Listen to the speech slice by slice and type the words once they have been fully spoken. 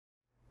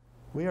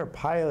We are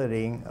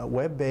piloting a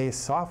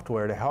web-based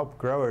software to help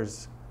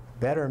growers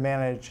better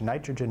manage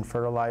nitrogen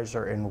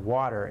fertilizer and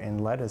water in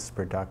lettuce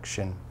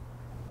production.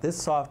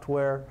 This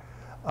software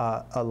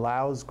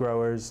allows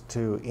growers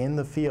to, in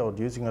the field,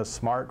 using a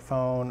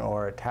smartphone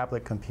or a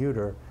tablet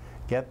computer,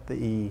 get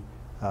the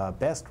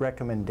best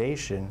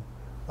recommendation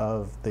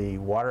of the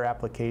water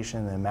application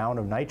and the amount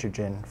of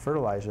nitrogen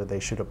fertilizer they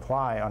should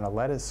apply on a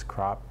lettuce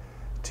crop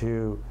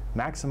to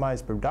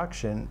maximize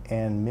production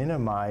and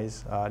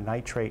minimize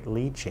nitrate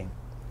leaching.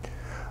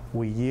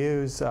 We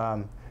use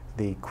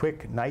the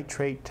quick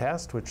nitrate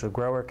test, which the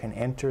grower can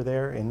enter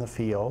there in the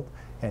field,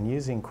 and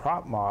using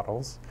crop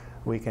models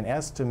we can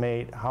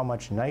estimate how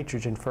much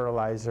nitrogen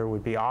fertilizer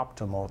would be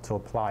optimal to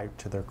apply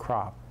to their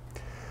crop.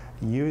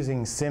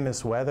 Using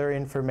CIMMYS weather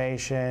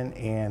information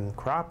and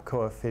crop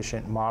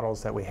coefficient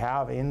models that we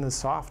have in the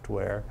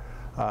software,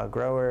 a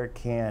grower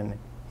can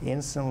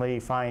instantly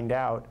find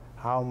out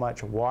how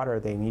much water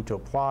they need to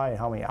apply,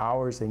 how many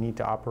hours they need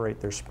to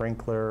operate their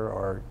sprinkler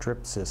or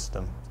drip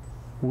system.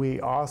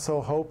 We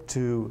also hope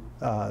to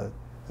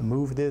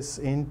move this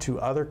into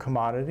other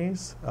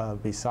commodities.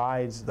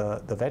 Besides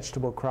the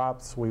vegetable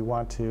crops, we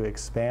want to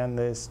expand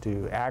this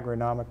to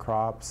agronomic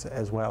crops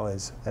as well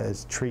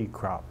as tree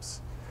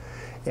crops.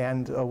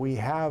 And we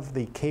have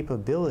the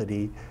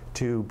capability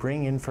to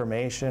bring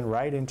information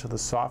right into the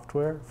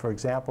software. For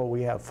example,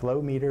 we have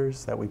flow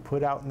meters that we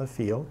put out in the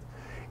field,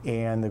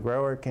 and the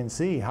grower can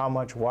see how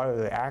much water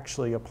they're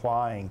actually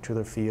applying to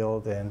the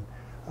field and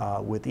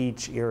with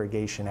each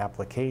irrigation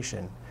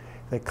application.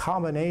 The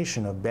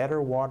combination of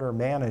better water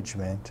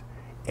management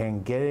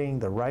and getting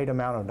the right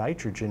amount of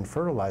nitrogen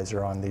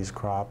fertilizer on these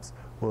crops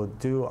will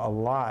do a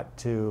lot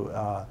to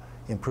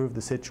improve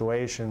the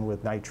situation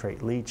with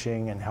nitrate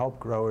leaching and help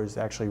growers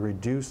actually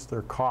reduce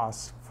their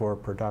costs for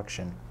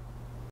production.